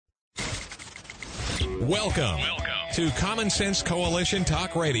Welcome to Common Sense Coalition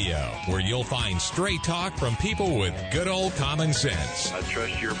Talk Radio, where you'll find straight talk from people with good old common sense. I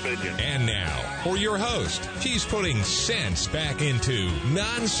trust your opinion. And now, for your host, she's putting sense back into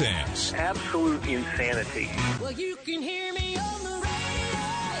nonsense. Absolute insanity. Well, you can hear me on the radio.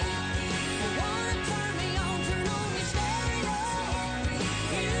 You wanna turn me on, turn on me stereo.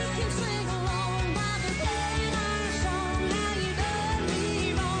 You can sing along while they're playing our song. Now you done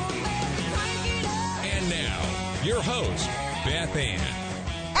me wrong, baby, crank it up. And now, your host, Beth Ann.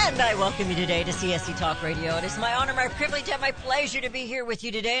 And I welcome you today to CSC Talk Radio. It is my honor, my privilege, and my pleasure to be here with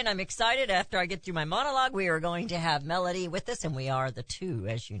you today, and I'm excited. After I get through my monologue, we are going to have Melody with us, and we are the two,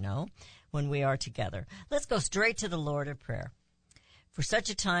 as you know, when we are together. Let's go straight to the Lord of prayer. For such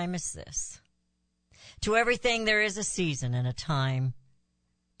a time as this, to everything there is a season and a time,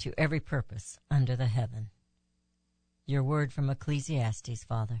 to every purpose under the heaven. Your word from Ecclesiastes,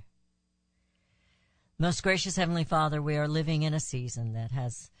 Father. Most gracious Heavenly Father, we are living in a season that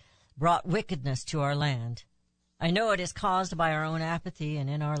has brought wickedness to our land. I know it is caused by our own apathy and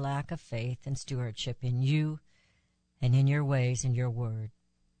in our lack of faith and stewardship in you and in your ways and your word.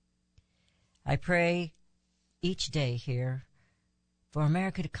 I pray each day here for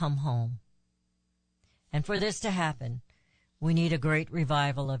America to come home. And for this to happen, we need a great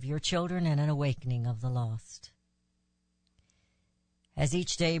revival of your children and an awakening of the lost. As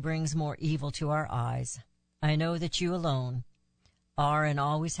each day brings more evil to our eyes, I know that you alone are and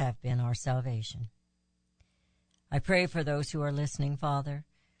always have been our salvation. I pray for those who are listening, Father.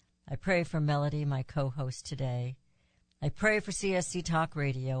 I pray for Melody, my co-host today. I pray for CSC Talk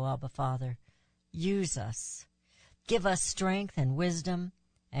Radio, Abba Father. Use us. Give us strength and wisdom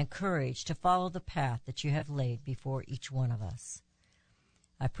and courage to follow the path that you have laid before each one of us.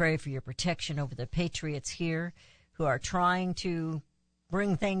 I pray for your protection over the patriots here who are trying to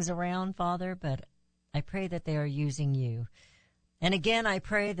bring things around, Father, but I pray that they are using you. And again, I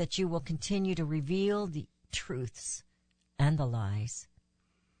pray that you will continue to reveal the truths and the lies,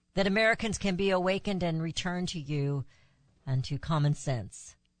 that Americans can be awakened and return to you and to common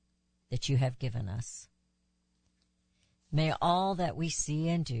sense that you have given us. May all that we see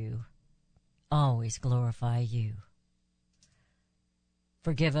and do always glorify you.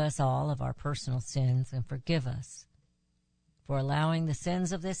 Forgive us all of our personal sins and forgive us for allowing the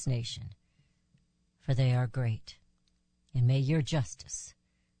sins of this nation, for they are great. And may your justice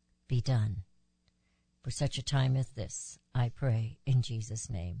be done. For such a time as this, I pray in Jesus'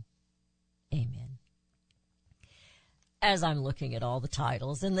 name. Amen. As I'm looking at all the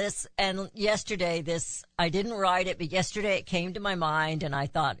titles and yesterday I didn't write it, but yesterday it came to my mind and I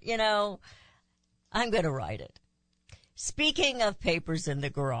thought, I'm going to write it. Speaking of papers in the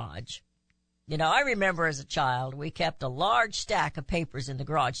garage, I remember as a child, we kept a large stack of papers in the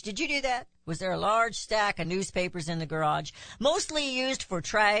garage. Did you do that? Was there a large stack of newspapers in the garage? Mostly used for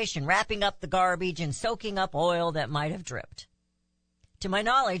trash and wrapping up the garbage and soaking up oil that might have dripped. To my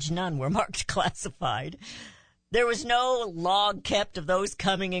knowledge, none were marked classified. There was no log kept of those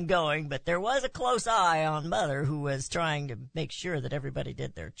coming and going, but there was a close eye on Mother who was trying to make sure that everybody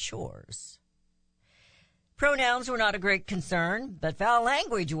did their chores. Pronouns were not a great concern, but foul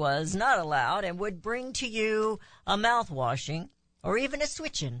language was not allowed and would bring to you a mouthwashing or even a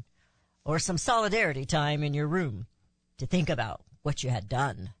switching or some solidarity time in your room to think about what you had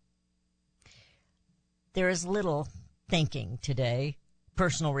done. There is little thinking today,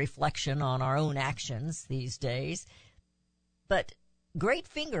 personal reflection on our own actions these days, but great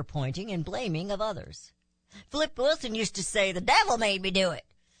finger pointing and blaming of others. Flip Wilson used to say, "The devil made me do it."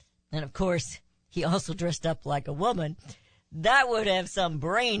 And of course, he also dressed up like a woman. That would have some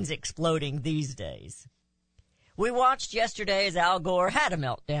brains exploding these days. We watched yesterday as Al Gore had a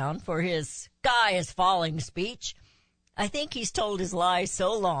meltdown for his "sky is falling" speech. I think he's told his lies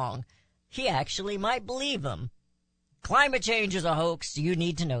so long, he actually might believe them. Climate change is a hoax. You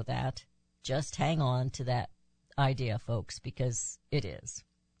need to know that. Just hang on to that idea, folks, because it is.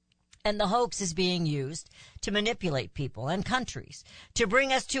 And the hoax is being used to manipulate people and countries, to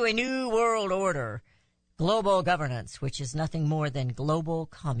bring us to a new world order, global governance, which is nothing more than global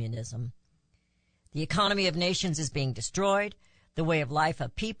communism. The economy of nations is being destroyed. The way of life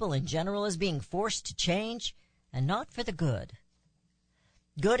of people in general is being forced to change, and not for the good.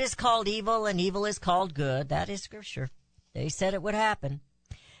 Good is called evil, and evil is called good. That is scripture. They said it would happen.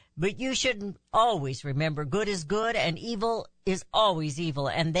 But you should always remember good is good and evil is always evil,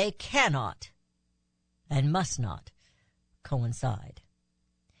 and they cannot and must not coincide.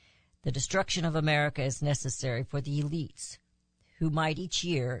 The destruction of America is necessary for the elites who meet each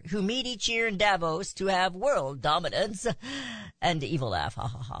year in Davos to have world dominance, and the evil laugh, ha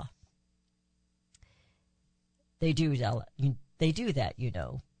ha ha. They do that, you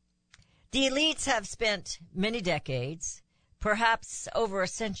know. The elites have spent many decades, perhaps over a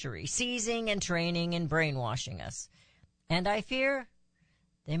century, seizing and training and brainwashing us. And I fear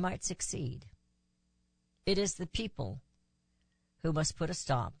they might succeed. It is the people who must put a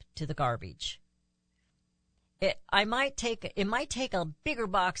stop to the garbage. It might take a bigger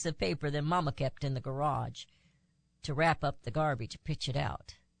box of paper than Mama kept in the garage to wrap up the garbage and pitch it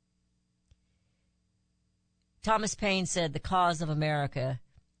out. Thomas Paine said the cause of America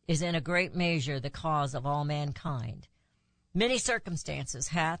is in a great measure the cause of all mankind. Many circumstances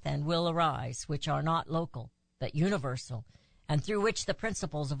hath and will arise which are not local, but universal, and through which the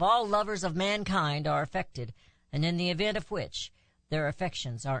principles of all lovers of mankind are affected, and in the event of which their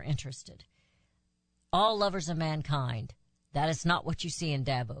affections are interested. All lovers of mankind, that is not what you see in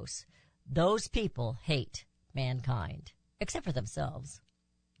Davos. Those people hate mankind, except for themselves.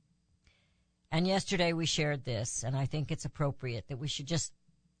 And yesterday we shared this, and I think it's appropriate that we should just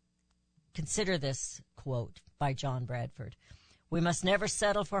consider this quote by John Bradford. We must never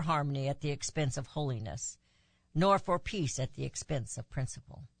settle for harmony at the expense of holiness, nor for peace at the expense of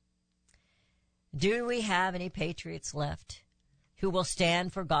principle. Do we have any patriots left who will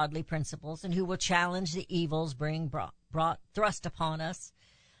stand for godly principles and who will challenge the evils brought thrust upon us?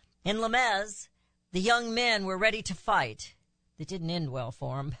 In Lemez, the young men were ready to fight. It didn't end well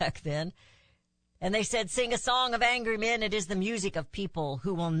for them back then. And they said, sing a song of angry men. It is the music of people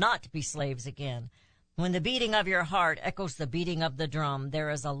who will not be slaves again. When the beating of your heart echoes the beating of the drum,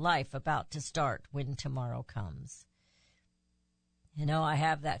 there is a life about to start when tomorrow comes. You know, I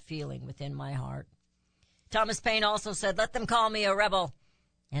have that feeling within my heart. Thomas Paine also said, let them call me a rebel,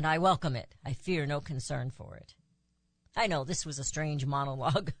 and I welcome it. I fear no concern for it. I know this was a strange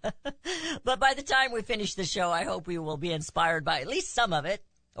monologue, but by the time we finish the show, I hope we will be inspired by at least some of it,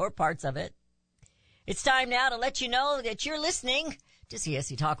 or parts of it. It's time now to let you know that you're listening to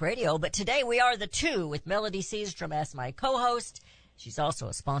CSC Talk Radio, but today we are the two with Melody Seastrom as my co-host. She's also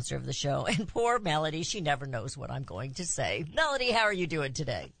a sponsor of the show, and poor Melody, she never knows what I'm going to say. Melody, how are you doing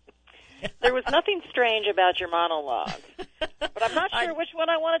today? There was nothing strange about your monologue, but I'm not sure which one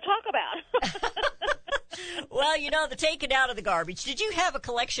I want to talk about. Well, you know, the taking out of the garbage. Did you have a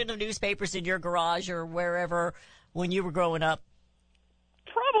collection of newspapers in your garage or wherever when you were growing up?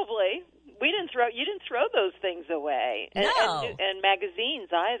 Probably. You didn't throw those things away. No. And magazines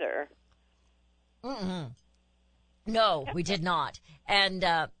either. Mm-mm. No, we did not. And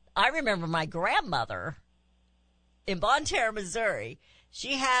I remember my grandmother in Bonne Terre, Missouri.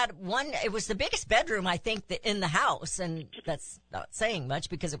 She had one, it was the biggest bedroom, I think, in the house. And that's not saying much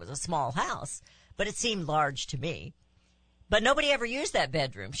because it was a small house, but it seemed large to me. But nobody ever used that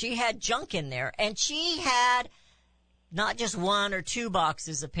bedroom. She had junk in there, and she had not just one or two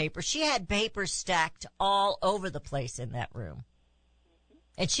boxes of paper. She had paper stacked all over the place in that room.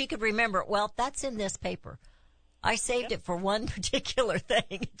 And she could remember, well, that's in this paper. I saved it for one particular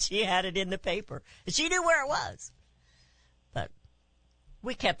thing. She had it in the paper. And she knew where it was. But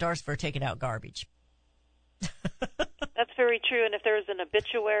we kept ours for taking out garbage. That's very true. And if there was an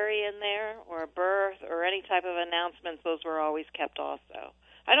obituary in there or a birth or any type of announcements, those were always kept also.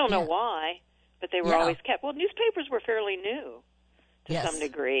 I don't know why, but they were always kept. Well, newspapers were fairly new to some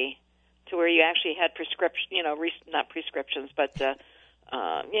degree, to where you actually had not prescriptions, but,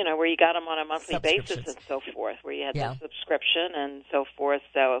 where you got them on a monthly basis and so forth, where you had the subscription and so forth,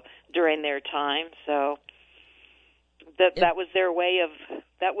 so during their time. So that was their way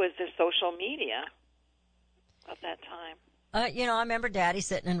that was their social media of that time. I remember Daddy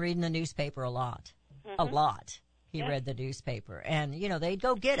sitting and reading the newspaper a lot. Mm-hmm. A lot. He read the newspaper, and, they'd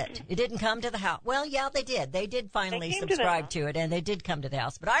go get it. It didn't come to the house. Well, yeah, they did. They did finally subscribe to it, and they did come to the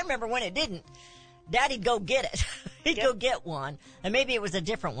house. But I remember when it didn't, Daddy'd go get it. He'd go get one, and maybe it was a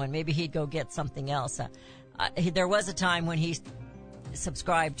different one. Maybe he'd go get something else. There was a time when he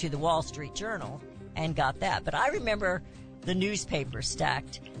subscribed to the Wall Street Journal and got that. But I remember the newspaper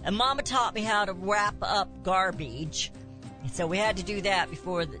stacked, and Mama taught me how to wrap up garbage. So we had to do that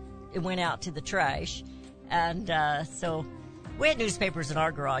before it went out to the trash. And so we had newspapers in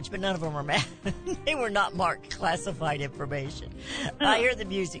our garage, but none of them were they were not marked classified information. I hear the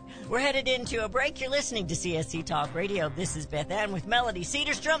music. We're headed into a break. You're listening to CSC Talk Radio. This is Beth Ann with Melody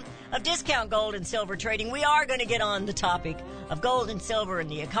Cedarstrom of Discount Gold and Silver Trading. We are going to get on the topic of gold and silver and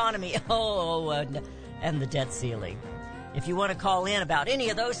the economy, and the debt ceiling. If you want to call in about any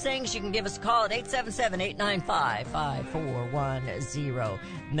of those things, you can give us a call at 877-895-5410.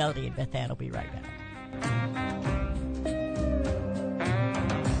 Melody and Beth Ann will be right back.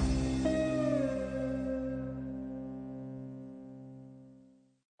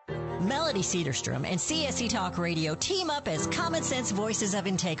 Melody Cedarstrom and CSE Talk Radio team up as Common Sense Voices of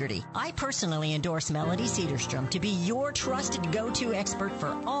Integrity. I personally endorse Melody Cedarstrom to be your trusted go-to expert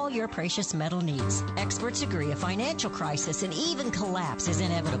for all your precious metal needs. Experts agree a financial crisis and even collapse is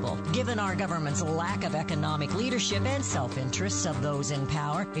inevitable. Given our government's lack of economic leadership and self-interests of those in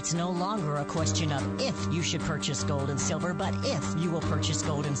power, it's no longer a question of if you should purchase gold and silver, but if you will purchase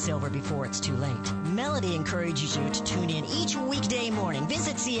gold and silver before it's too late. Melody encourages you to tune in each weekday morning.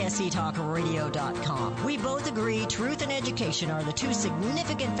 Visit CSETalkRadio.com. We both agree truth and education are the two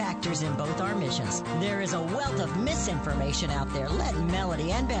significant factors in both our missions. There is a wealth of misinformation out there. Let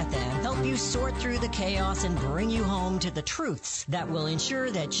Melody and Beth Ann help you sort through the chaos and bring you home to the truths that will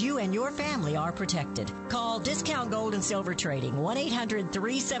ensure that you and your family are protected. Call Discount Gold and Silver Trading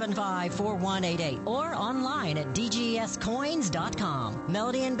 1-800-375-4188 or online at dgscoins.com.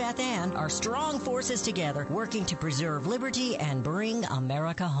 Melody and Beth Ann are strong forces together working to preserve liberty and bring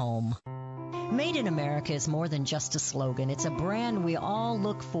America home. Made in America is more than just a slogan. It's a brand we all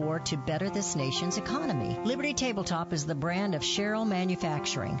look for to better this nation's economy. Liberty Tabletop is the brand of Sherrill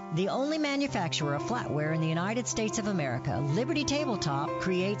Manufacturing, the only manufacturer of flatware in the United States of America. Liberty Tabletop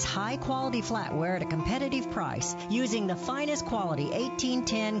creates high-quality flatware at a competitive price using the finest quality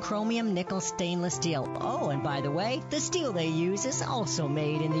 1810 chromium nickel stainless steel. Oh, and by the way, the steel they use is also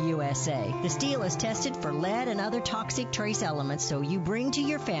made in the USA. The steel is tested for lead and other toxic trace elements, so you bring to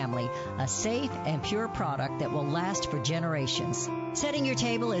your family a safe and pure product that will last for generations. Setting your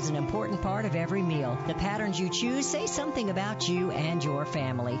table is an important part of every meal. The patterns you choose say something about you and your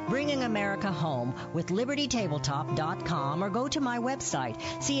family. Bringing America home with LibertyTabletop.com or go to my website,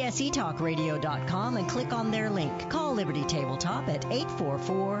 CSETalkRadio.com, and click on their link. Call Liberty Tabletop at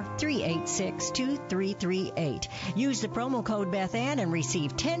 844-386-2338. Use the promo code Beth Ann and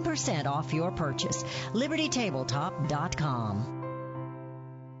receive 10% off your purchase. LibertyTabletop.com.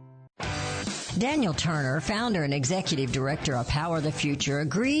 Daniel Turner, founder and executive director of Power the Future,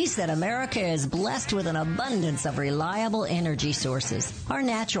 agrees that America is blessed with an abundance of reliable energy sources. Our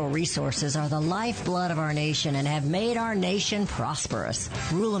natural resources are the lifeblood of our nation and have made our nation prosperous.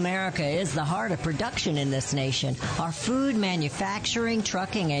 Rural America is the heart of production in this nation. Our food, manufacturing,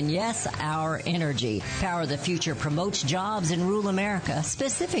 trucking, and yes, our energy. Power the Future promotes jobs in rural America,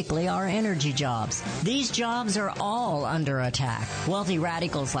 specifically our energy jobs. These jobs are all under attack. Wealthy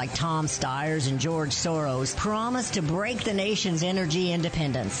radicals like Tom Stiers and George Soros promise to break the nation's energy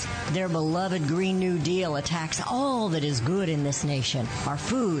independence. Their beloved Green New Deal attacks all that is good in this nation. Our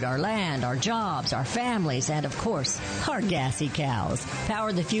food, our land, our jobs, our families, and of course, our gassy cows.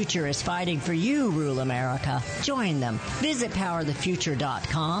 Power the Future is fighting for you, rural America. Join them. Visit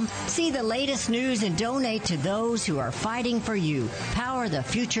PowerTheFuture.com. See the latest news and donate to those who are fighting for you.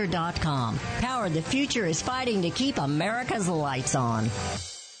 PowerTheFuture.com. Power the Future is fighting to keep America's lights on.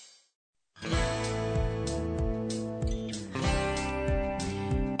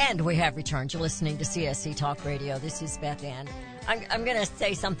 And we have returned. You're listening to CSC Talk Radio. This is Beth Ann. I'm going to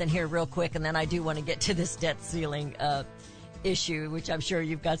say something here real quick, and then I do want to get to this debt ceiling issue, which I'm sure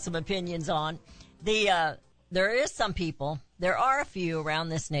you've got some opinions on. There is some people, there are a few around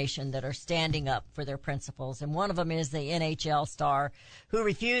this nation that are standing up for their principles, and one of them is the NHL star who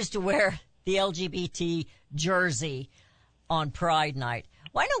refused to wear the LGBT jersey on Pride Night.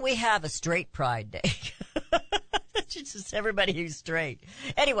 Why don't we have a straight Pride Day? It's just everybody who's straight.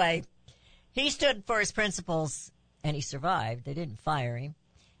 Anyway, he stood for his principles, and he survived. They didn't fire him.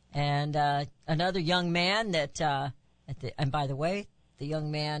 And another young man that, and by the way, the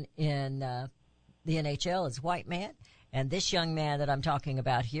young man in the NHL is a white man, and this young man that I'm talking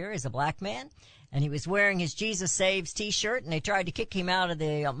about here is a black man, and he was wearing his Jesus Saves T-shirt, and they tried to kick him out of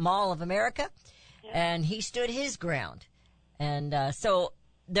the Mall of America, and he stood his ground. And so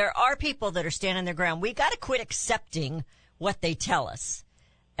there are people that are standing their ground. We got to quit accepting what they tell us.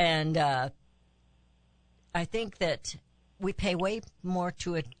 And I think that we pay way more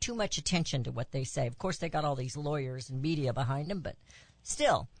too much attention to what they say. Of course, they got all these lawyers and media behind them, but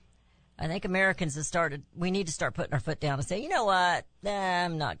still, I think Americans we need to start putting our foot down and say, you know what,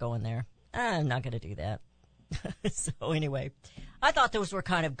 I'm not going there. I'm not going to do that. So anyway, I thought those were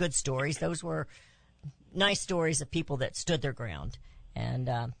kind of good stories. Those were nice stories of people that stood their ground. And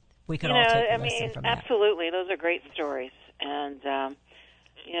we could all take a lesson from that. Absolutely, those are great stories, and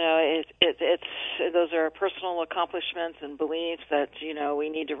it's those are personal accomplishments and beliefs that we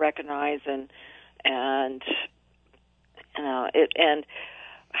need to recognize, and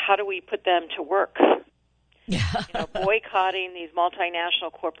how do we put them to work? Boycotting these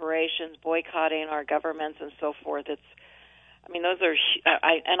multinational corporations, boycotting our governments, and so forth. Those are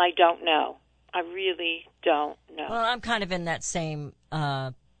I don't know. I really don't know. Well, I'm kind of in that same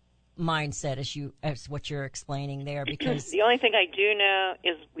mindset as what you're explaining there, because The only thing I do know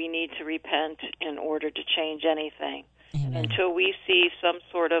is we need to repent in order to change anything. Amen. Until we see some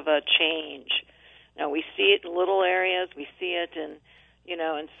sort of a change. Now, we see it in little areas, we see it in,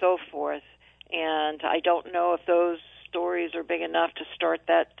 and so forth. And I don't know if those stories are big enough to start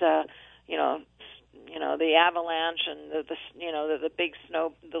that, the avalanche and the big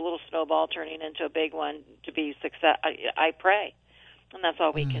the little snowball turning into a big one to be success. I pray, and that's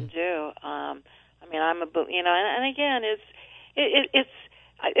all we can do. I'm and again, it's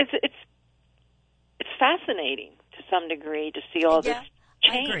fascinating to some degree to see all this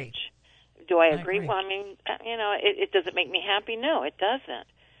change. I agree. Do I agree? Well, it doesn't make me happy. No, it doesn't.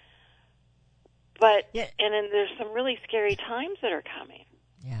 But and then there's some really scary times that are coming.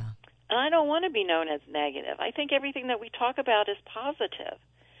 Yeah. And I don't want to be known as negative. I think everything that we talk about is positive.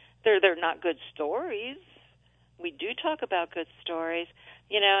 They're not good stories. We do talk about good stories,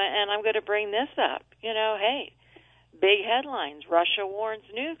 and I'm going to bring this up. Hey, big headlines: Russia warns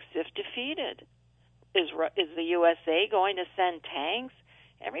nukes if defeated. Is the USA going to send tanks?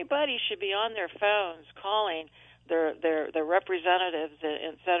 Everybody should be on their phones calling their representatives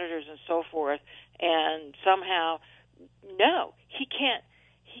and senators and so forth, and somehow, no, he can't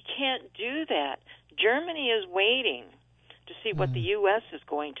do that. Germany is waiting to see what the U.S. is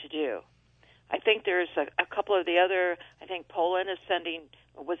going to do. I think there's a couple of the other, I think Poland is sending,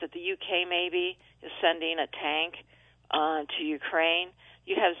 was it the U.K. maybe, is sending a tank to Ukraine.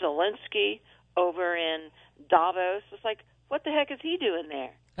 You have Zelensky over in Davos. It's like, what the heck is he doing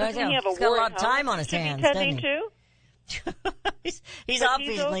there? Doesn't he have He's got a lot of time on his hands, doesn't he? He's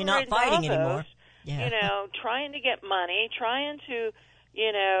obviously not fighting anymore. Yeah. Trying to get money, trying to,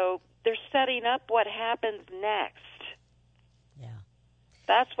 they're setting up what happens next. Yeah.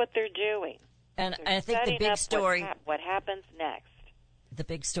 That's what they're doing. And I think the big story, what happens next. The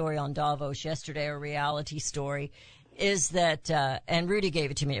big story on Davos yesterday, a reality story, is that, and Rudy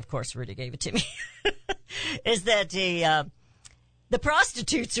gave it to me, of course Rudy gave it to me, is that the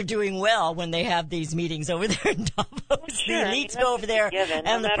prostitutes are doing well when they have these meetings over there in Davos. Well, sure. The elites go over there,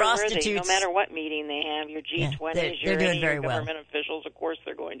 and the prostitutes. No matter what meeting they have, your G20s, they're doing very well. Government officials, of course,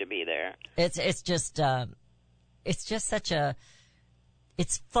 they're going to be there. It's just such a,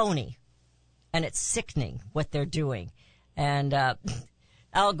 it's phony, and it's sickening what they're doing. And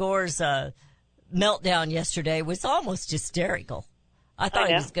Al Gore's meltdown yesterday was almost hysterical. I thought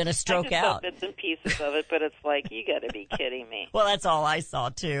he was going to stroke out. I just saw bits and pieces of it, but it's like, you got to be kidding me. Well, that's all I saw,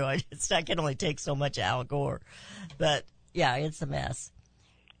 too. I can only take so much Al Gore. But, yeah, it's a mess.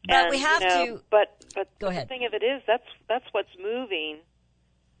 But we have to... But go ahead. The thing of it is, that's what's moving.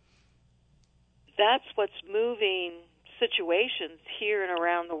 That's what's moving situations here and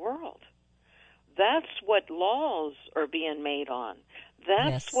around the world. That's what laws are being made on.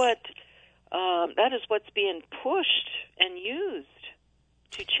 That's what... that is what's being pushed and used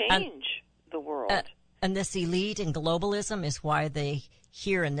to change the world. And this elite and globalism is why they,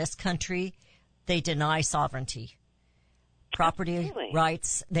 here in this country, they deny sovereignty. Property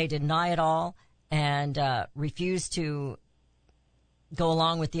rights, they deny it all and refuse to go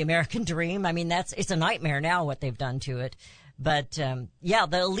along with the American dream. I mean, it's a nightmare now what they've done to it. But, the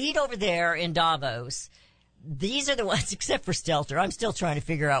elite over there in Davos, these are the ones, except for Stelter. I'm still trying to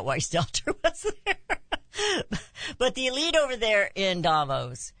figure out why Stelter was there. But the elite over there in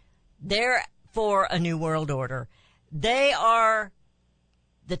Davos, they're for a new world order. They are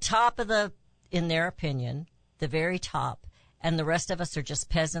the top of in their opinion, the very top. And the rest of us are just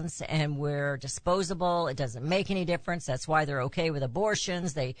peasants and we're disposable. It doesn't make any difference. That's why they're okay with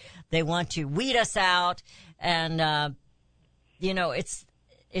abortions. They want to weed us out. And,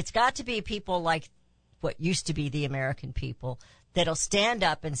 it's got to be people like what used to be the American people that'll stand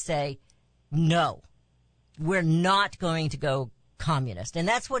up and say, no, we're not going to go communist. And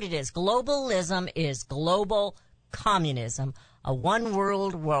that's what it is. Globalism is global communism, a one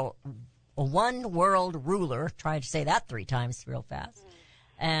world ruler. Trying to say that 3 times real fast.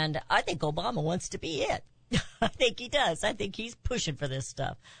 And I think Obama wants to be it. I think he does. I think he's pushing for this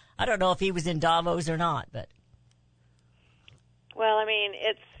stuff. I don't know if he was in Davos or not, but. Well, I mean,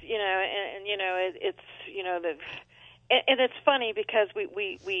 it's, and it's funny because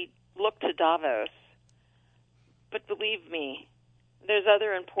we look to Davos, but believe me, there's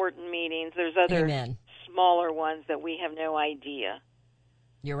other important meetings. There's other smaller ones that we have no idea.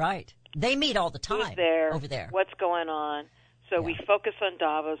 You're right. They meet all the time. Who's there? Over there. What's going on? So we focus on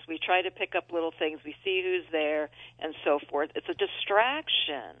Davos. We try to pick up little things. We see who's there and so forth. It's a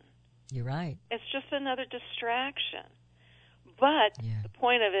distraction. You're right. It's just another distraction. But the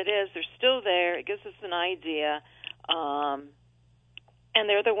point of it is they're still there. It gives us an idea. And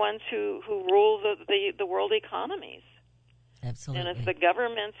they're the ones who rule the world economies. Absolutely. And it's the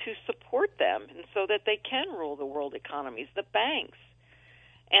governments who support them, and so that they can rule the world economies, the banks.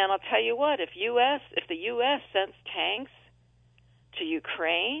 And I'll tell you what, if the U.S. sends tanks to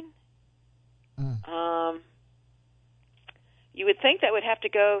Ukraine, you would think that would have to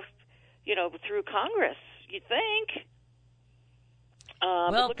go, through Congress. You'd think.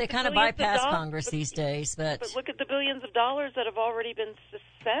 Well, they kind of bypass Congress these days, but look at the billions of dollars that have already been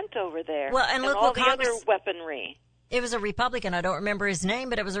sent over there. Well, and look all what the Congress, other weaponry. It was a Republican, I don't remember his name,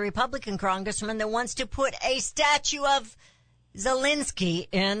 but it was a Republican congressman that wants to put a statue of Zelensky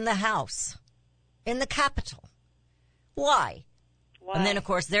in the House, in the Capitol. Why? And then, of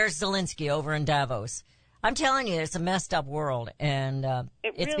course, there's Zelensky over in Davos. I'm telling you, it's a messed up world, and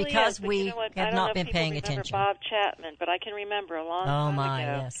it's really because is, but we have not been paying attention. Bob Chapman, but I can remember a long time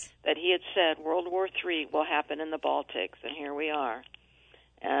ago yes. that he had said World War III will happen in the Baltics, and here we are.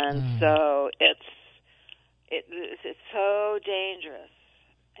 And so it's so dangerous,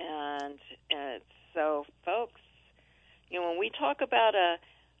 and so folks, when we talk about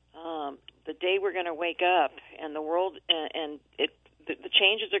the day we're going to wake up and the world and the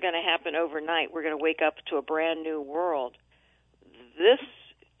changes are going to happen overnight. We're going to wake up to a brand new world. This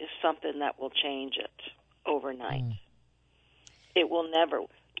is something that will change it overnight. It will never.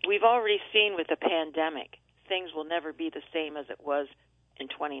 We've already seen with the pandemic, things will never be the same as it was in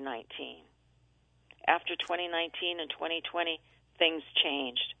 2019. After 2019 and 2020, things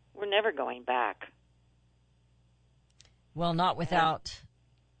changed. We're never going back. Well, not without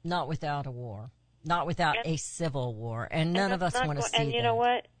a war. Not without a civil war, and none of us want to see that. And you know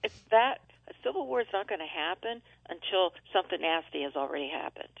what? A civil war is not going to happen until something nasty has already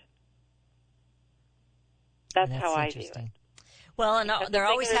happened. That's how I view it. Well, and there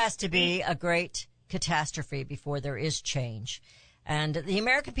always has to be a great catastrophe before there is change. And the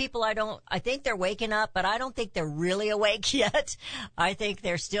American people, I think they're waking up, but I don't think they're really awake yet. I think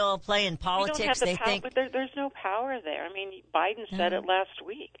they're still playing politics. We don't have the power, but there's no power there. I mean, Biden said it last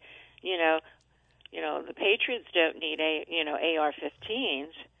week. The Patriots don't need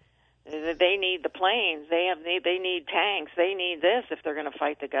AR-15s. They need the planes. They need tanks. They need this if they're going to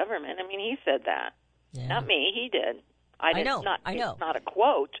fight the government. I mean, he said that. Yeah. Not me. He did. I know. It's not a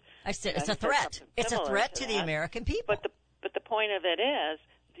quote. I said it's a threat. It's a threat to the American people. But the point of it is,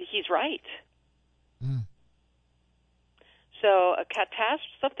 he's right. So a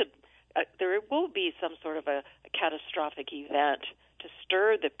catastrophe. There will be some sort of a catastrophic event to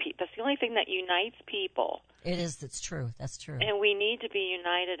stir the people. That's the only thing that unites people. It is. That's true. That's true. And we need to be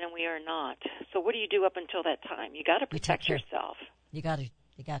united, and we are not. So what do you do up until that time? You got to protect yourself. You got to.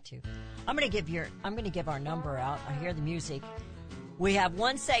 You got to. I'm going to give our number out. I hear the music. We have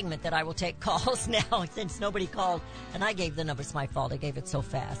one segment that I will take calls now since nobody called, and I gave the number. It's my fault. I gave it so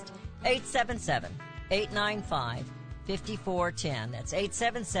fast. 877-895-5410. That's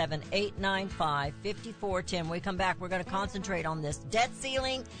 877-895-5410. When we come back, we're going to concentrate on this debt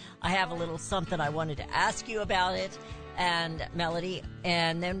ceiling. I have a little something I wanted to ask you about it, and Melody,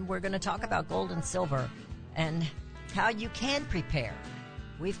 and then we're going to talk about gold and silver and how you can prepare.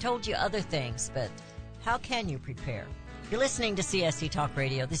 We've told you other things, but how can you prepare? You're listening to CSC Talk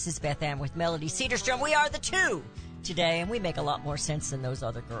Radio. This is Beth Ann with Melody Cedarstrom. We are the two today, and we make a lot more sense than those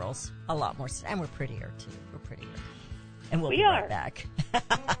other girls. A lot more sense. And we're prettier, too. We're prettier. And we'll be right back.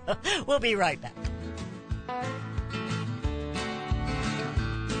 We'll be right back.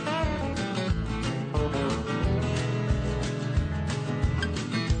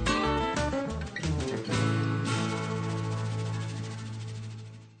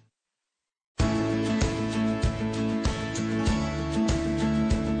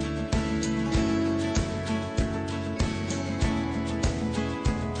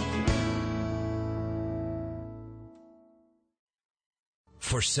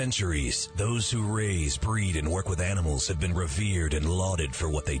 For centuries, those who raise, breed, and work with animals have been revered and lauded for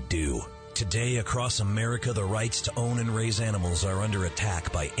what they do. Today, across America, the rights to own and raise animals are under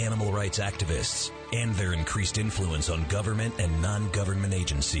attack by animal rights activists and their increased influence on government and non-government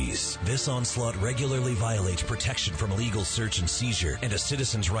agencies. This onslaught regularly violates protection from illegal search and seizure and a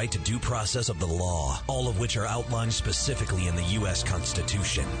citizen's right to due process of the law, all of which are outlined specifically in the U.S.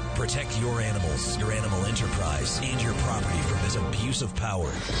 Constitution. Protect your animals, your animal enterprise, and your property from this abuse of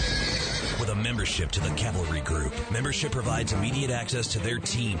power. with a membership to the Cavalry Group. Membership provides immediate access to their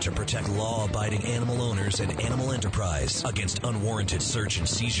team to protect law-abiding animal owners and animal enterprise against unwarranted search and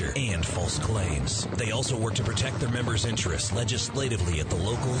seizure and false claims. They also work to protect their members' interests legislatively at the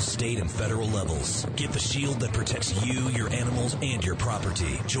local, state, and federal levels. Get the shield that protects you, your animals, and your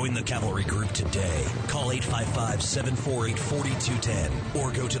property. Join the Cavalry Group today. Call 855-748-4210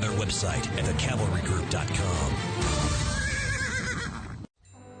 or go to their website at thecavalrygroup.com.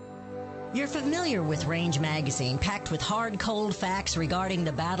 You're familiar with Range Magazine, packed with hard, cold facts regarding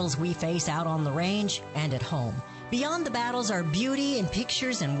the battles we face out on the range and at home. Beyond the battles are beauty and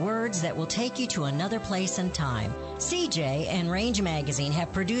pictures and words that will take you to another place and time. CJ and Range Magazine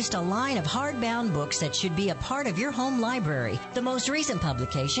have produced a line of hardbound books that should be a part of your home library. The most recent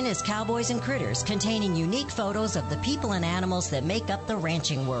publication is Cowboys and Critters, containing unique photos of the people and animals that make up the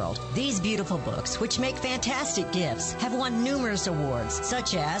ranching world. These beautiful books, which make fantastic gifts, have won numerous awards,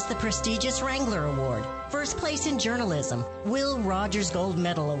 such as the prestigious Wrangler Award, First Place in Journalism, Will Rogers Gold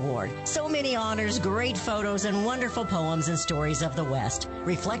Medal Award. So many honors, great photos, and wonderful poems and stories of the West.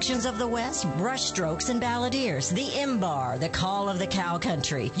 Reflections of the West, Brushstrokes and Balladeers, The Imbar, The Call of the Cow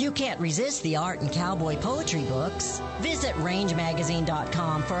Country. You can't resist the art and cowboy poetry books. Visit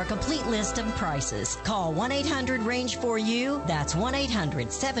rangemagazine.com for a complete list of prices. Call 1-800-RANGE-4U. That's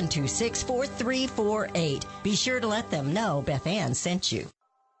 1-800-726-4348. Be sure to let them know Beth Ann sent you.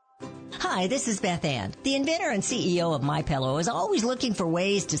 Hi, this is Beth Ann. The inventor and CEO of MyPillow is always looking for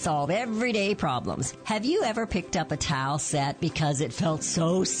ways to solve everyday problems. Have you ever picked up a towel set because it felt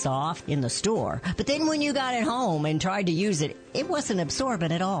so soft in the store, but then when you got it home and tried to use it, it wasn't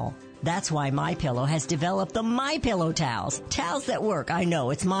absorbent at all? That's why MyPillow has developed the MyPillow towels. Towels that work. I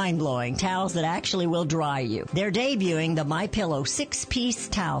know, it's mind-blowing. Towels that actually will dry you. They're debuting the MyPillow 6-piece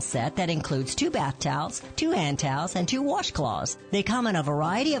towel set that includes 2 bath towels, 2 hand towels, and 2 washcloths. They come in a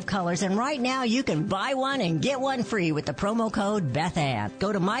variety of colors, and right now you can buy one and get one free with the promo code BethAnn.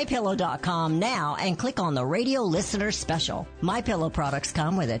 Go to MyPillow.com now and click on the radio listener special. MyPillow products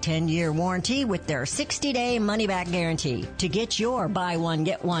come with a 10-year warranty with their 60-day money-back guarantee. To get your buy one,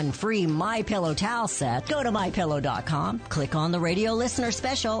 get one free MyPillow towel set, go to MyPillow.com, click on the radio listener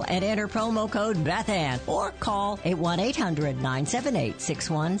special, and enter promo code BethAnn, or call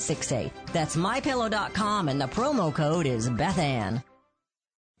 1-800-978-6168. That's MyPillow.com, and the promo code is BethAnn.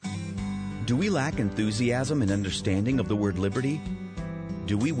 Do we lack enthusiasm and understanding of the word liberty?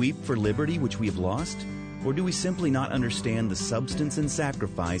 Do we weep for liberty which we have lost? Or do we simply not understand the substance and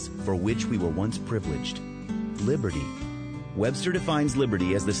sacrifice for which we were once privileged? Liberty. Webster defines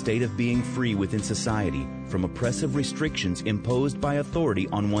liberty as the state of being free within society from oppressive restrictions imposed by authority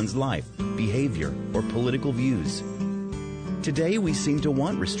on one's life, behavior, or political views. Today we seem to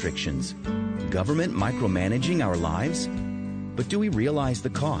want restrictions, government micromanaging our lives. But do we realize the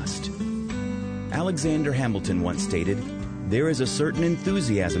cost? Alexander Hamilton once stated, "There is a certain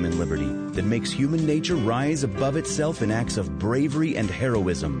enthusiasm in liberty that makes human nature rise above itself in acts of bravery and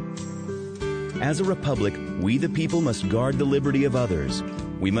heroism." As a republic, we the people must guard the liberty of others.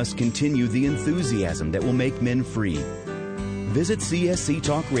 We must continue the enthusiasm that will make men free. Visit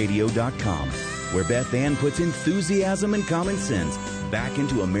csctalkradio.com, where Beth Ann puts enthusiasm and common sense back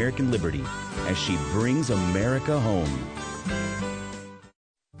into American liberty as she brings America home.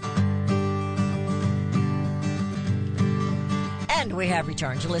 And we have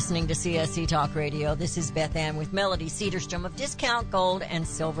returned to listening to CSC Talk Radio. This is Beth Ann with Melody Cedarstrom of Discount Gold and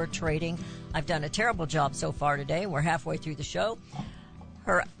Silver Trading. I've done a terrible job so far today. We're halfway through the show.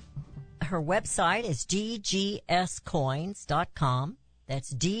 Her website is dgscoins.com.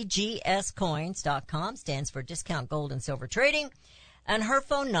 That's dgscoins.com. Stands for Discount Gold and Silver Trading. And her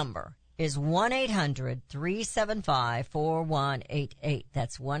phone number is 1-800-375-4188.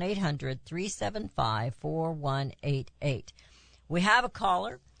 That's 1-800-375-4188. We have a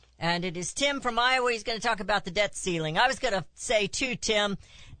caller, and it is Tim from Iowa. He's going to talk about the debt ceiling. I was going to say, too, Tim,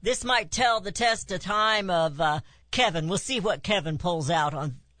 this might tell the test of time of Kevin. We'll see what Kevin pulls out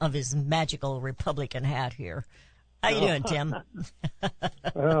of his magical Republican hat here. How you doing, Tim?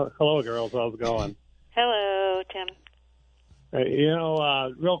 Well, hello, girls. How's it going? Hello, Tim.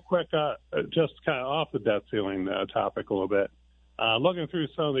 Real quick, just kind of off the debt ceiling topic a little bit. Looking through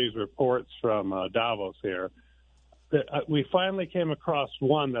some of these reports from Davos here, we finally came across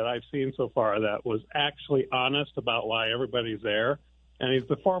one that I've seen so far that was actually honest about why everybody's there. And he's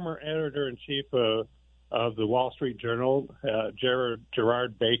the former editor-in-chief of the Wall Street Journal,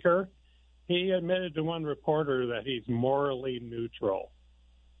 Gerard Baker. He admitted to one reporter that he's morally neutral.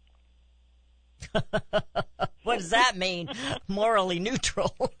 What does that mean, morally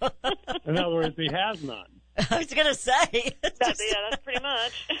neutral? In other words, he has none. I was going to say. That's pretty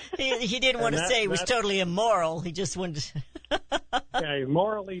much. He didn't want to say he was totally immoral. He just wanted to. Yeah,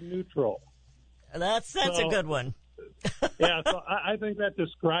 morally neutral. That's a good one. Yeah, so I think that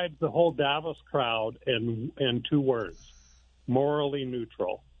describes the whole Davos crowd in two words: morally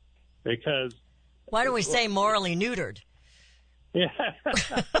neutral. Because why do we say morally neutered? Yeah,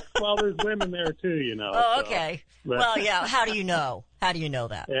 well, there's women there too, you know. Oh, okay. Well, yeah. How do you know? How do you know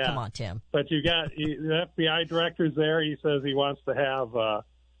that? Yeah. Come on, Tim. But the FBI director's there. He says he wants to have a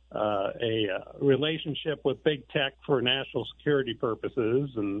relationship with big tech for national security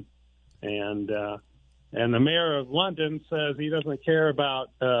purposes, and the mayor of London says he doesn't care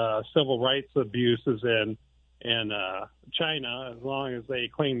about civil rights abuses in China as long as they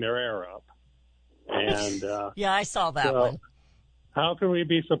clean their air up. And yeah, I saw that one. How can we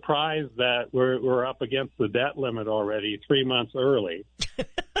be surprised that we're up against the debt limit already 3 months early?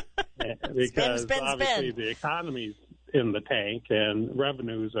 Because obviously the economy's in the tank and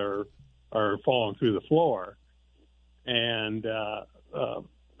revenues are falling through the floor. And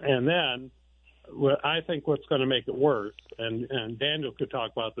then I think what's going to make it worse, and Daniel could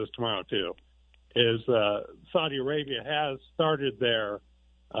talk about this tomorrow too, is Saudi Arabia has started their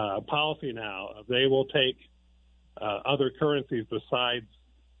policy now. They will take other currencies besides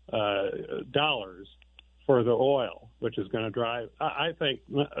dollars for the oil, which is going to drive. I think.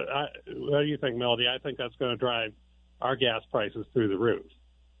 What do you think, Melody? I think that's going to drive our gas prices through the roof.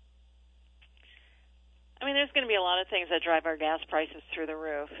 I mean, there's going to be a lot of things that drive our gas prices through the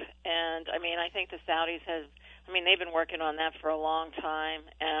roof, and I mean, I think the Saudis they've been working on that for a long time,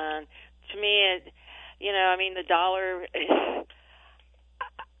 and to me, the dollar.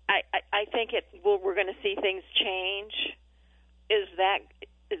 I think we're going to see things change. Is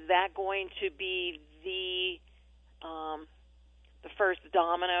that going to be the first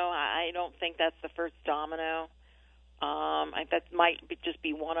domino? I don't think that's the first domino. That might just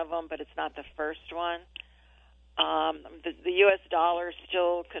be one of them, but it's not the first one. The U.S. dollar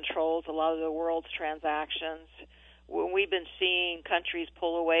still controls a lot of the world's transactions. We've been seeing countries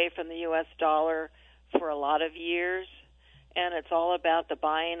pull away from the U.S. dollar for a lot of years, and it's all about the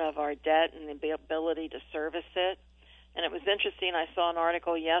buying of our debt and the ability to service it. And it was interesting. I saw an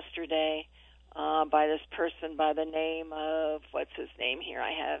article yesterday by this person by the name of, what's his name here?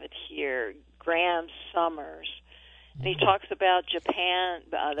 I have it here, Graham Summers. And he talks about Japan,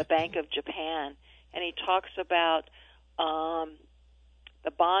 the Bank of Japan, and he talks about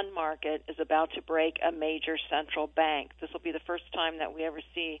the bond market is about to break a major central bank. This will be the first time that we ever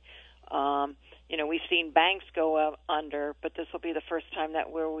see, we've seen banks go under, but this will be the first time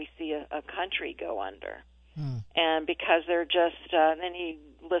that where we see a country go under. And because they're just, then he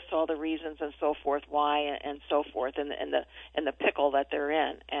lists all the reasons and so forth, why and so forth, and the pickle that they're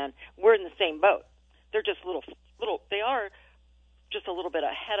in. And we're in the same boat. They're just little. They are just a little bit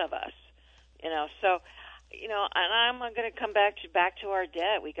ahead of us, So, and I'm going to come back to our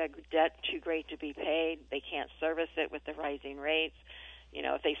debt. We got debt too great to be paid. They can't service it with the rising rates.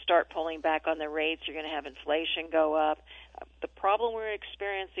 If they start pulling back on the rates, you're going to have inflation go up. The problem we're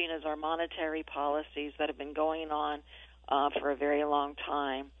experiencing is our monetary policies that have been going on for a very long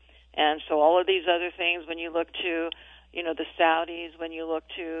time. And so all of these other things, when you look to, the Saudis, when you look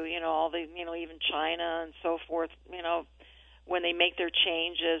to, all the, even China and so forth, when they make their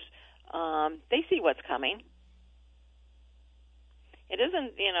changes, they see what's coming. It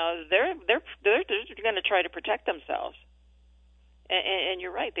isn't, they're going to try to protect themselves. And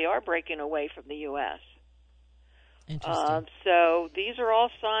you're right, they are breaking away from the U.S. Interesting. So these are all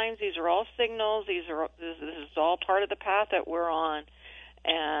signs, these are all signals, this is all part of the path that we're on.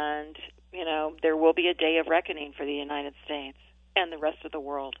 And, there will be a day of reckoning for the United States and the rest of the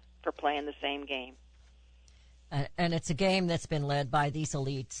world for playing the same game. And it's a game that's been led by these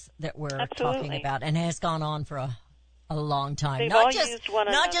elites that we're Absolutely. talking about and has gone on for a long time. They've not all just, used one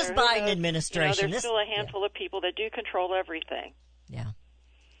not another. just Biden administration. There's still a handful of people that do control everything. Yeah,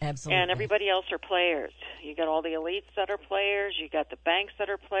 absolutely. And everybody else are players. You got all the elites that are players. You got the banks that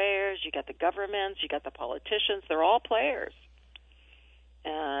are players. You got the governments. You got the politicians. They're all players.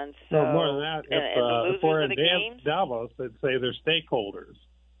 And so, more than that, if we're in Davos, they'd say they're stakeholders.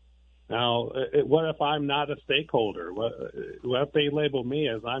 Now, what if I'm not a stakeholder? What if they label me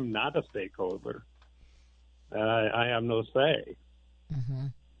as I'm not a stakeholder? I have no say. Mm-hmm.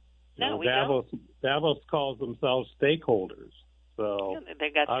 Davos calls themselves stakeholders. So they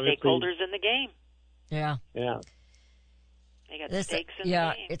got stakeholders in the game. Yeah. Yeah. They got stakes in the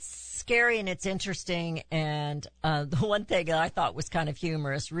game. It's scary and it's interesting. And the one thing that I thought was kind of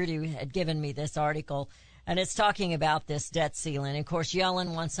humorous, Rudy had given me this article And it's talking about this debt ceiling. Of course,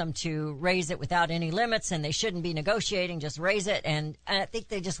 Yellen wants them to raise it without any limits, and they shouldn't be negotiating, just raise it. And I think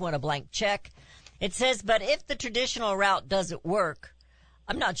they just want a blank check. It says, but if the traditional route doesn't work,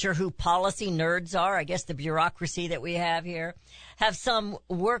 I'm not sure who policy nerds are. I guess the bureaucracy that we have here have some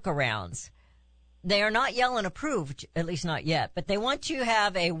workarounds. They are not Yellen approved, at least not yet, but they want to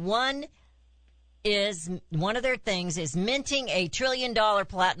have one of their things is minting a $1 trillion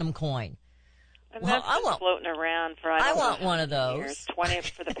platinum coin. And that's been floating around for, I want one of those. Years,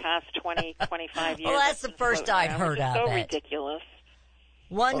 for the past 20, 25 years. Well, that's the first I'd heard of it. So ridiculous.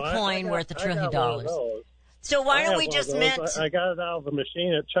 One coin worth $1 trillion. So why don't we just mint? I got it out of the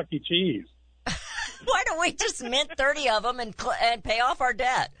machine at Chuck E. Cheese. Why don't we just mint 30 of them and pay off our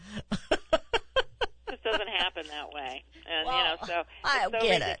debt? It doesn't happen that way. And, well, so I it's so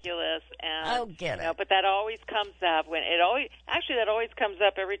get ridiculous. It. And, I don't get it. But that always comes up that always comes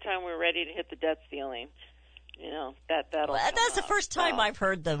up every time we're ready to hit the debt ceiling. That'll come that's the up. first time I've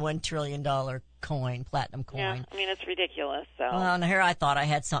heard the $1 trillion coin, platinum coin. Yeah, I mean, it's ridiculous. So. Well, and here I thought I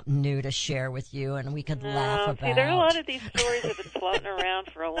had something new to share with you, and we could laugh about. See, there are a lot of these stories that have been floating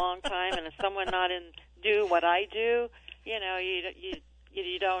around for a long time, and if someone not do what I do,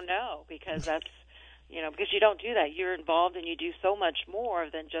 you don't know, because that's, because you don't do that. You're involved and you do so much more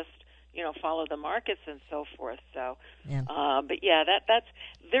than just, follow the markets and so forth. So, yeah. But yeah,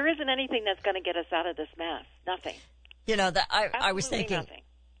 there isn't anything that's going to get us out of this mess. Nothing. I was thinking nothing.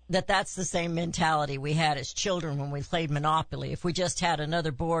 That's the same mentality we had as children when we played Monopoly. If we just had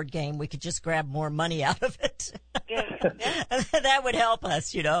another board game, we could just grab more money out of it. Yeah. That would help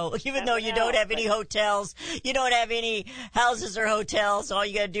us, even though you don't have any hotels, you don't have any houses or hotels. All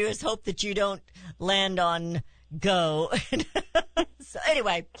you got to do is hope that you don't land on Go. So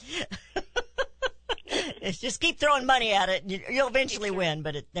anyway, just keep throwing money at it. You'll eventually win,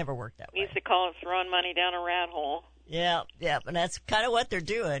 but it never worked that way. We used to call it throwing money down a rat hole. Yeah, and that's kind of what they're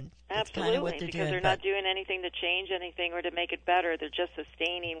doing. Absolutely, because they're not doing anything to change anything or to make it better. They're just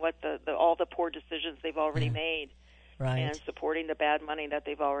sustaining all the poor decisions they've already made, right? And supporting the bad money that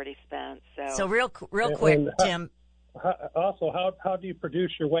they've already spent. So real quick, Tim. Also, how do you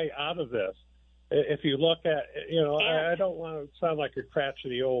produce your way out of this? If you look at, I don't want to sound like a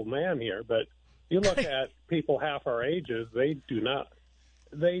crotchety old man here, but you look at people half our ages, they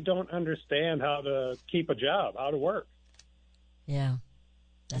don't understand how to keep a job, how to work. Yeah,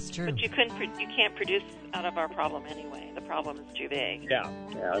 that's true. But you can't produce out of our problem anyway. The problem is too big. Yeah.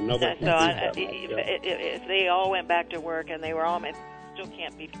 If they all went back to work and they were all, it still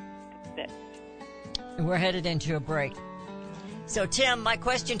can't be fixed. We're headed into a break. So, Tim, my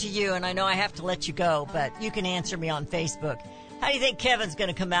question to you, and I know I have to let you go, but you can answer me on Facebook. How do you think Kevin's going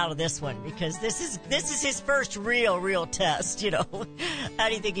to come out of this one? Because this is his first real test, How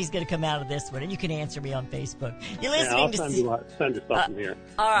do you think he's going to come out of this one? And you can answer me on Facebook. You're listening I'll send you something here.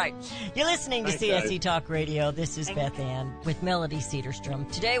 All right. You're listening to CSE guys. Talk Radio. This is Beth Ann with Melody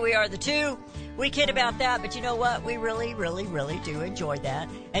Cedarstrom. Today we are the two. We kid about that, but you know what? We really, really, really do enjoy that.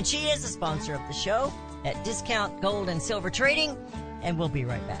 And she is a sponsor of the show at Discount Gold and Silver Trading, and we'll be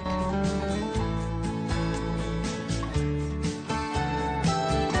right back.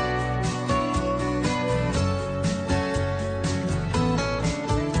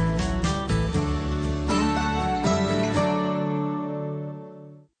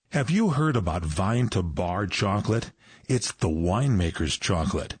 Have you heard about Vine to Bar chocolate? It's the winemaker's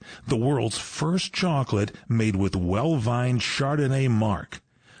chocolate, the world's first chocolate made with well-vined Chardonnay marc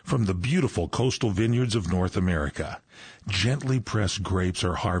from the beautiful coastal vineyards of North America. Gently pressed grapes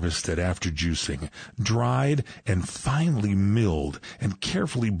are harvested after juicing, dried and finely milled and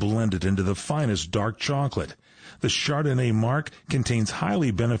carefully blended into the finest dark chocolate. The Chardonnay marc contains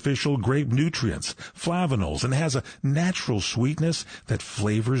highly beneficial grape nutrients, flavonols, and has a natural sweetness that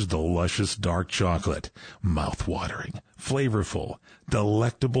flavors the luscious dark chocolate. Mouth-watering, flavorful,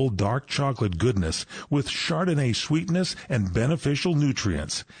 delectable dark chocolate goodness with Chardonnay sweetness and beneficial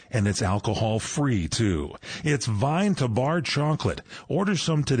nutrients. And it's alcohol-free, too. It's Vine to Bar chocolate. Order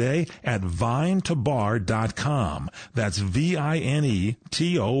some today at vinetobar.com. That's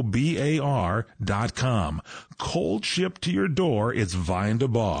VINETOBAR.com. Cold shipped to your door, it's Vine to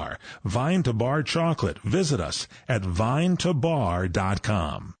Bar. Vine to Bar chocolate. Visit us at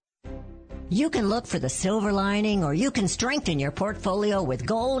vinetobar.com. You can look for the silver lining, or you can strengthen your portfolio with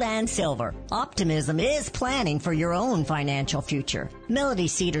gold and silver. Optimism is planning for your own financial future. Melody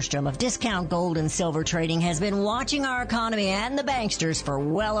Cedarstrom of Discount Gold and Silver Trading has been watching our economy and the banksters for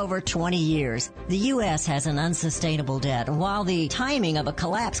well over 20 years. The U.S. has an unsustainable debt, and while the timing of a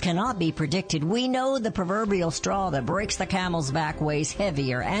collapse cannot be predicted, we know the proverbial straw that breaks the camel's back weighs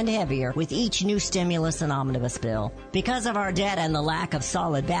heavier and heavier with each new stimulus and omnibus bill. Because of our debt and the lack of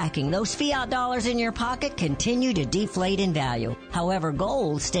solid backing, those fiat dollars in your pocket continue to deflate in value. However,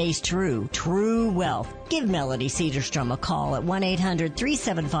 gold stays true wealth. Give Melody Cedarstrom a call at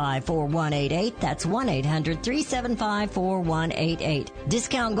 1-800-375-4188. That's 1-800-375-4188.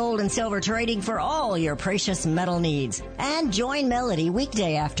 Discount Gold and Silver Trading for all your precious metal needs. And join Melody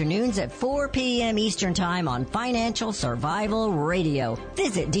weekday afternoons at 4 p.m. Eastern Time on Financial Survival Radio.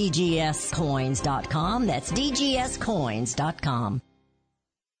 Visit dgscoins.com. That's dgscoins.com.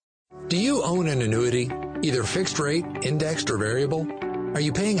 Do you own an annuity, either fixed rate, indexed, or variable? Are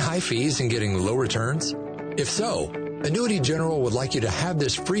you paying high fees and getting low returns? If so, Annuity General would like you to have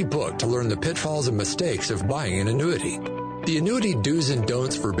this free book to learn the pitfalls and mistakes of buying an annuity. The Annuity Do's and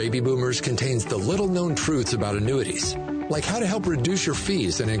Don'ts for Baby Boomers contains the little-known truths about annuities, like how to help reduce your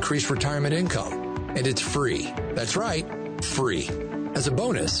fees and increase retirement income. And it's free. That's right, free. As a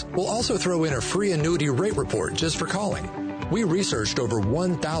bonus, we'll also throw in a free annuity rate report just for calling. We researched over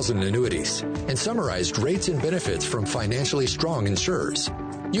 1,000 annuities and summarized rates and benefits from financially strong insurers.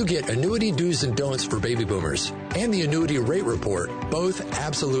 You get Annuity Do's and Don'ts for Baby Boomers and the Annuity Rate Report, both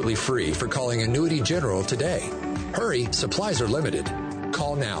absolutely free for calling Annuity General today. Hurry, supplies are limited.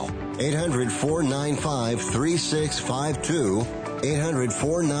 Call now. 800-495-3652.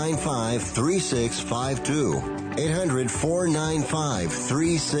 800-495-3652.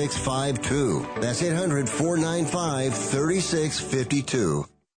 800-495-3652. That's 800-495-3652.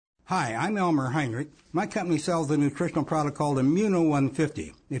 Hi, I'm Elmer Heinrich. My company sells a nutritional product called Immuno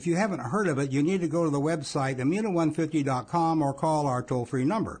 150. If you haven't heard of it, you need to go to the website immuno150.com or call our toll-free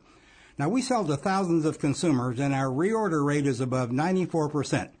number. Now, we sell to thousands of consumers, and our reorder rate is above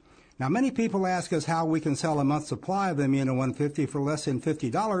 94%. Now, many people ask us how we can sell a month's supply of Immuno 150 for less than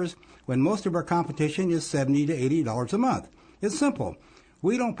 $50 when most of our competition is $70 to $80 a month. It's simple.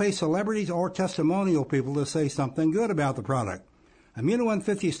 We don't pay celebrities or testimonial people to say something good about the product. Immuno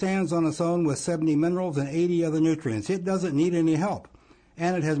 150 stands on its own with 70 minerals and 80 other nutrients. It doesn't need any help,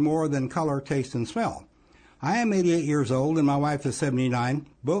 and it has more than color, taste, and smell. I am 88 years old, and my wife is 79,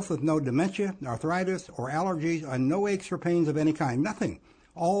 both with no dementia, arthritis, or allergies, and no aches or pains of any kind, nothing,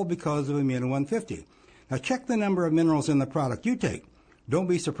 all because of Immuno 150. Now check the number of minerals in the product you take. Don't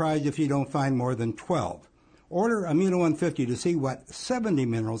be surprised if you don't find more than 12. Order Immuno 150 to see what 70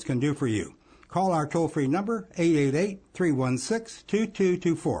 minerals can do for you. Call our toll-free number,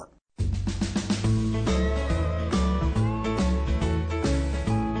 888-316-2224.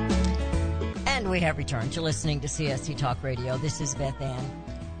 And we have returned to listening to CSC Talk Radio. This is Beth Ann.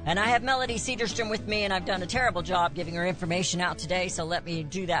 And I have Melody Cedarstrom with me, and I've done a terrible job giving her information out today, so let me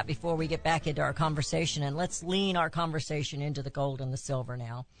do that before we get back into our conversation. And let's lean our conversation into the gold and the silver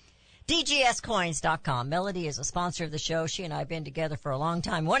now. DGScoins.com. Melody is a sponsor of the show. She and I have been together for a long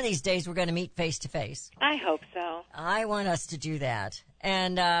time. One of these days, we're going to meet face to face. I hope so. I want us to do that.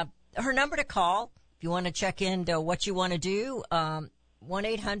 And her number to call, if you want to check into what you want to do,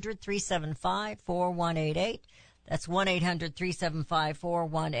 1-800-375-4188. That's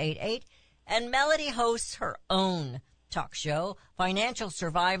 1-800-375-4188. And Melody hosts her own talk show, Financial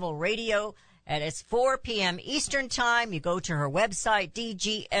Survival Radio, and it's 4 p.m. Eastern Time. You go to her website,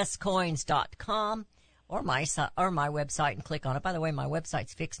 dgscoins.com, or my website, and click on it. By the way, my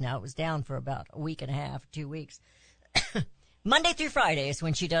website's fixed now. It was down for about a week and a half, 2 weeks. Monday through Friday is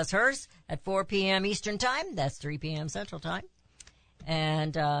when she does hers at 4 p.m. Eastern Time. That's 3 p.m. Central Time.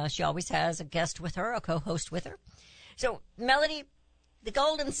 And she always has a guest with her, a co-host with her. So, Melody, the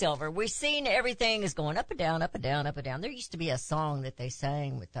gold and silver, we've seen everything is going up and down, up and down, up and down. There used to be a song that they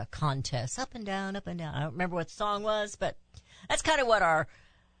sang with the contests, up and down, up and down. I don't remember what the song was, but that's kind of what our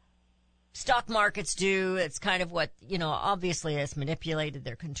stock markets do. It's kind of what, obviously it's manipulated.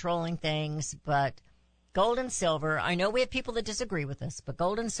 They're controlling things, but gold and silver, I know we have people that disagree with us, but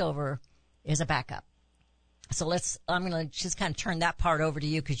gold and silver is a backup. So I'm going to just kind of turn that part over to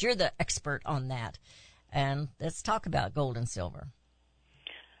you because you're the expert on that. And let's talk about gold and silver.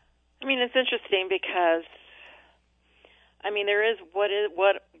 I mean, it's interesting because, there is what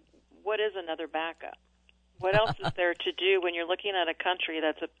is another backup? What else is there to do when you're looking at a country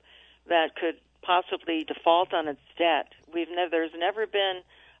that could possibly default on its debt? There's never been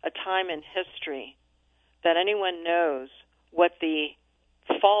a time in history that anyone knows what the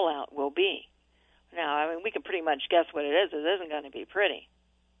fallout will be. Now, I mean, we can pretty much guess what it is. It isn't going to be pretty.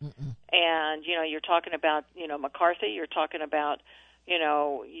 Mm-mm. And, you're talking about, McCarthy. You're talking about,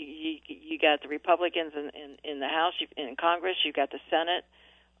 you got the Republicans in the House, in Congress. You've got the Senate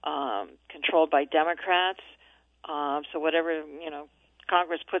controlled by Democrats. So whatever,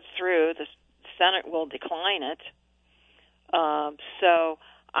 Congress puts through, the Senate will decline it. So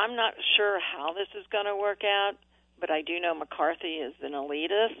I'm not sure how this is going to work out, but I do know McCarthy is an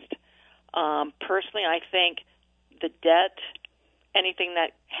elitist. Personally, I think the debt, anything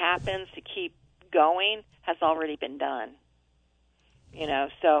that happens to keep going, has already been done.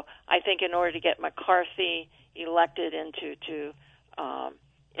 So I think in order to get McCarthy elected into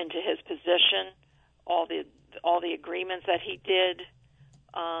his position, all the agreements that he did,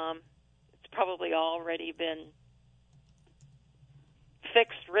 it's probably already been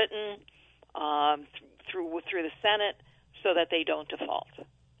fixed, written through the Senate, so that they don't default.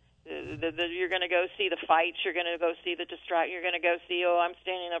 You're going to go see the fights. You're going to go see the You're going to go see, I'm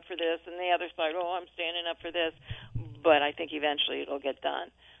standing up for this, and the other side, I'm standing up for this. But I think eventually it'll get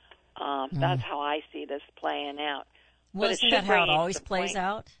done. That's how I see this playing out. Well, isn't that how it always plays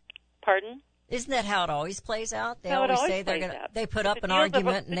out? Pardon? Isn't that how it always plays out? They No, always it say they're plays going to. out. They put up The an deals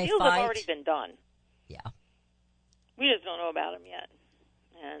argument and the they deals fight. have already been done. Yeah. We just don't know about them yet,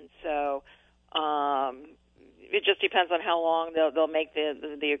 and so it just depends on how long they'll make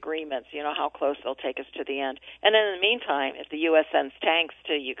the agreements. How close they'll take us to the end. And then in the meantime, if the U.S. sends tanks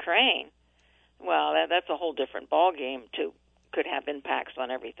to Ukraine, well, that's a whole different ballgame. Could have impacts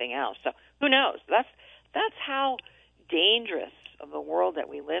on everything else. So who knows? That's how dangerous of the world that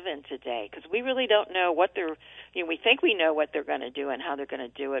we live in today, because we really don't know what they're. We think we know what they're going to do and how they're going to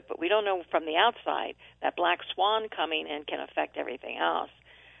do it, but we don't know from the outside. That black swan coming in can affect everything else.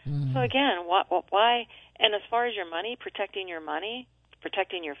 Mm-hmm. So again, why? And as far as your money, protecting your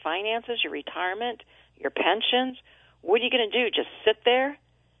finances, your retirement, your pensions, what are you going to do? Just sit there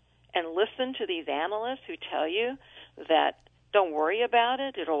and listen to these analysts who tell you that don't worry about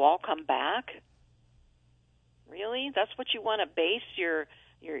it, it'll all come back? Really? That's what you want to base your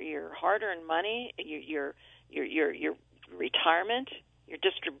hard-earned money, your retirement, your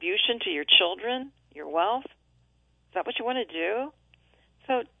distribution to your children, your wealth? Is that what you want to do?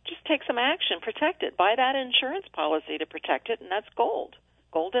 So just take some action, protect it. Buy that insurance policy to protect it, and that's gold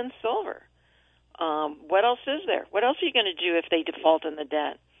and silver. What else is there? What else are you going to do if they default in the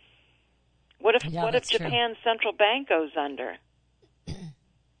debt? What if Japan's central bank goes under?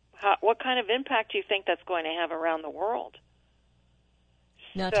 What kind of impact do you think that's going to have around the world?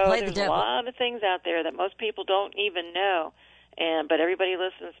 Now, so there's a lot of things out there that most people don't even know, but everybody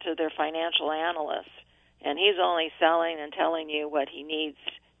listens to their financial analyst, and he's only selling and telling you what he needs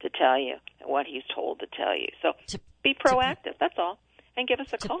to tell you and what he's told to tell you. So be proactive, that's all, and give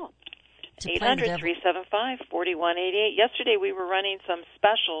us a call. 800-375-4188. Yesterday we were running some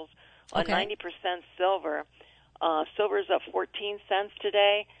specials on 90% silver. Silver's up 14 cents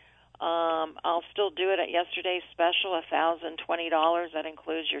today. I'll still do it at yesterday's special, $1,020. That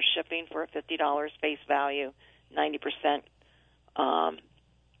includes your shipping for a $50 face value, 90%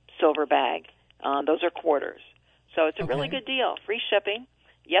 silver bag. Those are quarters. So it's a really good deal. Free shipping.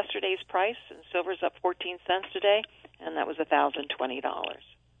 Yesterday's price, and silver's up 14 cents today, and that was $1,020.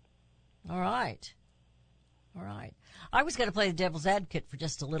 All right. I was going to play the devil's advocate for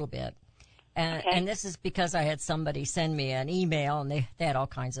just a little bit. And this is because I had somebody send me an email, and they had all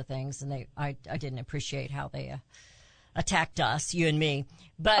kinds of things, and I didn't appreciate how they attacked us, you and me.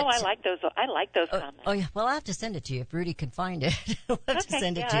 But I like those comments. Oh yeah, well I'll have to send it to you if Rudy can find it. I'll have to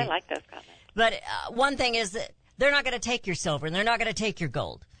send it to you. I like those comments. But one thing is that they're not going to take your silver, and they're not going to take your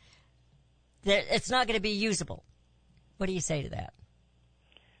gold. It's not going to be usable. What do you say to that?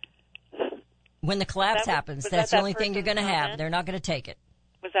 When the collapse happens, that's the only thing you're going to have. They're not going to take it.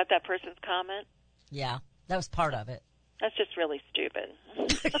 Was that person's comment? Yeah, that was part of it. That's just really stupid.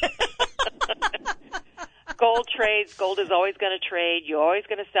 Gold trades. Gold is always going to trade. You're always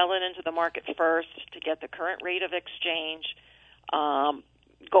going to sell it into the market first to get the current rate of exchange.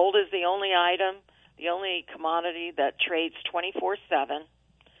 Gold is the only item, the only commodity that trades 24/7.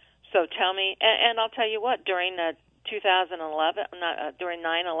 So tell me, and I'll tell you what, during 2011, during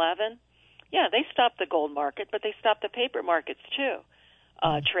 9/11, yeah, they stopped the gold market, but they stopped the paper markets too.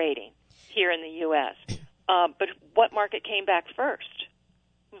 Trading here in the U.S. But what market came back first?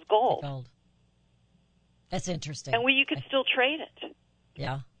 It was gold. Gold. That's interesting. And you could still trade it.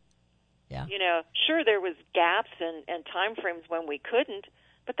 Yeah. Sure, there was gaps and time frames when we couldn't,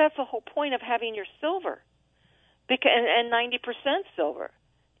 but that's the whole point of having your silver. And 90% silver.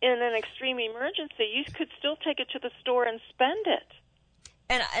 In an extreme emergency, you could still take it to the store and spend it.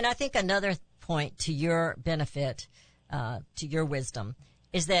 And I think another point to your benefit, to your wisdom,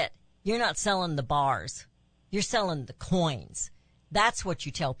 is that you're not selling the bars. You're selling the coins. That's what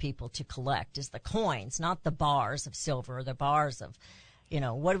you tell people to collect, is the coins, not the bars of silver or the bars of,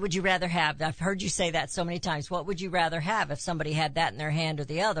 what would you rather have? I've heard you say that so many times. What would you rather have if somebody had that in their hand or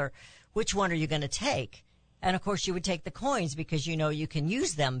the other? Which one are you going to take? And, of course, you would take the coins because you know you can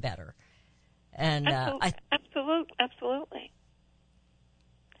use them better. And Absolutely.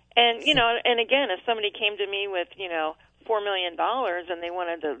 And, and again, if somebody came to me with, $4 million and they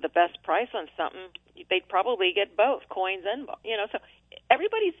wanted the best price on something, they'd probably get both coins and, so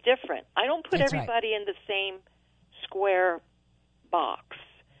everybody's different. I don't put everybody in the same square box.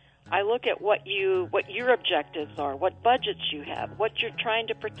 I look at what your objectives are, what budgets you have, what you're trying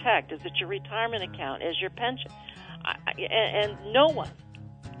to protect. Is it your retirement account? Is your pension? And no one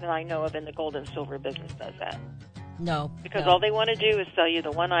that I know of in the gold and silver business does that. No. Because all they want to do is sell you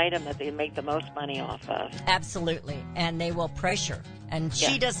the one item that they make the most money off of. Absolutely. And they will pressure. And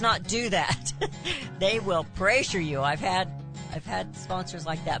she does not do that. They will pressure you. I've had sponsors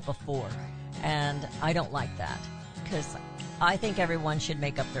like that before. And I don't like that. Because I think everyone should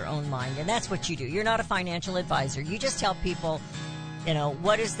make up their own mind. And that's what you do. You're not a financial advisor. You just tell people,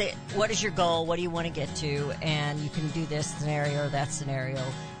 what is your goal? What do you want to get to? And you can do this scenario or that scenario.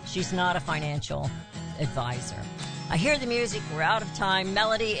 She's not a financial advisor. I hear the music. We're out of time.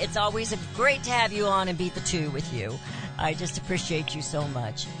 Melody, it's always great to have you on and beat the two with you. I just appreciate you so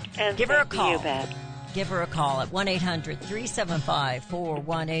much. And give her a call. You, Beth. Give her a call at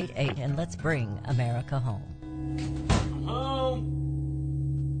 1-800-375-4188, and let's bring America home.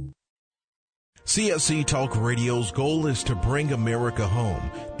 CSC Talk Radio's goal is to bring America home.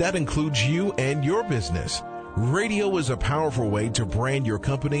 That includes you and your business. Radio is a powerful way to brand your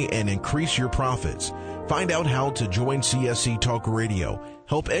company and increase your profits. Find out how to join CSC Talk Radio,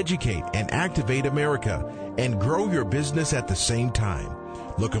 help educate and activate America, and grow your business at the same time.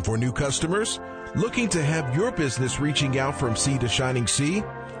 Looking for new customers? Looking to have your business reaching out from sea to shining sea?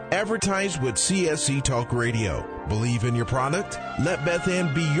 Advertise with CSC Talk Radio. Believe in your product? Let Beth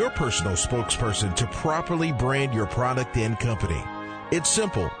Ann be your personal spokesperson to properly brand your product and company. It's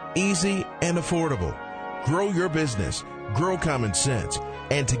simple, easy, and affordable. Grow your business, grow common sense,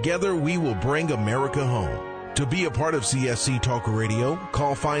 and together we will bring America home. To be a part of CSC Talk Radio,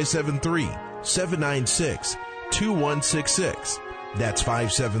 call 573-796-2166. That's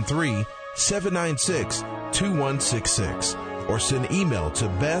 573-796-2166. Or send email to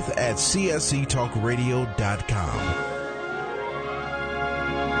beth@csctalkradio.com.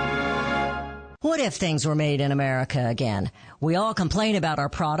 What if things were made in America again? We all complain about our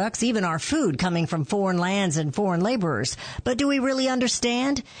products, even our food, coming from foreign lands and foreign laborers. But do we really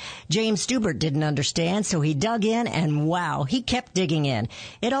understand? James Stubert didn't understand, so he dug in, and wow, he kept digging in.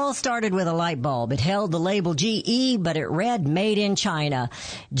 It all started with a light bulb. It held the label GE, but it read Made in China.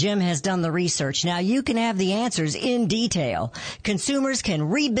 Jim has done the research. Now you can have the answers in detail. Consumers can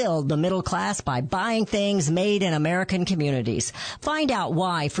rebuild the middle class by buying things made in American communities. Find out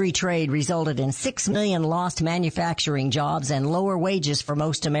why free trade resulted in 6 million lost manufacturing jobs and lower wages for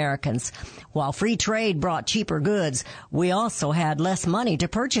most Americans. While free trade brought cheaper goods, we also had less money to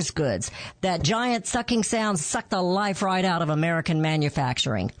purchase goods. That giant sucking sound sucked the life right out of American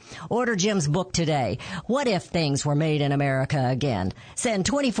manufacturing. Order Jim's book today, What If Things Were Made in America Again? Send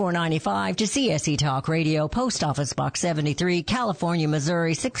 $24.95 to CSC Talk Radio, Post Office Box 73, California,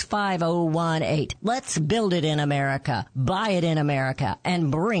 Missouri 65018. Let's build it in America, buy it in America, and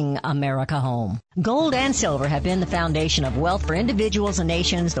bring America home. Gold and silver have been the foundation of wealth for individuals and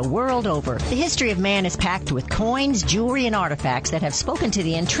nations the world over. The history of man is packed with coins, jewelry, and artifacts that have spoken to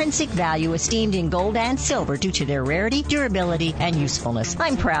the intrinsic value esteemed in gold and silver due to their rarity, durability, and usefulness.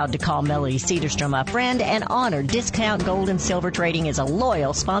 I'm proud to call Melody Cedarstrom a friend and honored Discount Gold and Silver Trading is a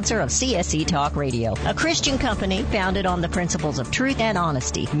loyal sponsor of CSC Talk Radio, a Christian company founded on the principles of truth and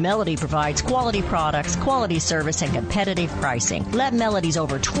honesty. Melody provides quality products, quality service, and competitive pricing. Let Melody's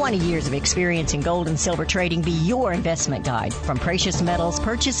over 20 years of experience in gold and silver trading be your investment guide. From precious metals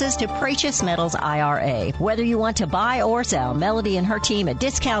purchases to precious metals IRA. Whether you want to buy or sell, Melody and her team at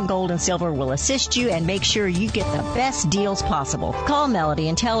Discount Gold and Silver will assist you and make sure you get the best deals possible. Call Melody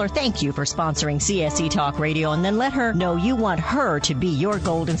and tell her thank you for sponsoring CSC Talk Radio, and then let her know you want her to be your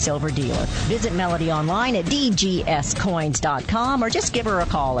gold and silver dealer. Visit Melody online at dgscoins.com or just give her a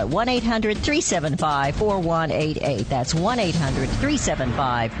call at 1-800-375-4188. That's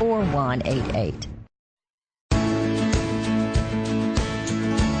 1-800-375-4188.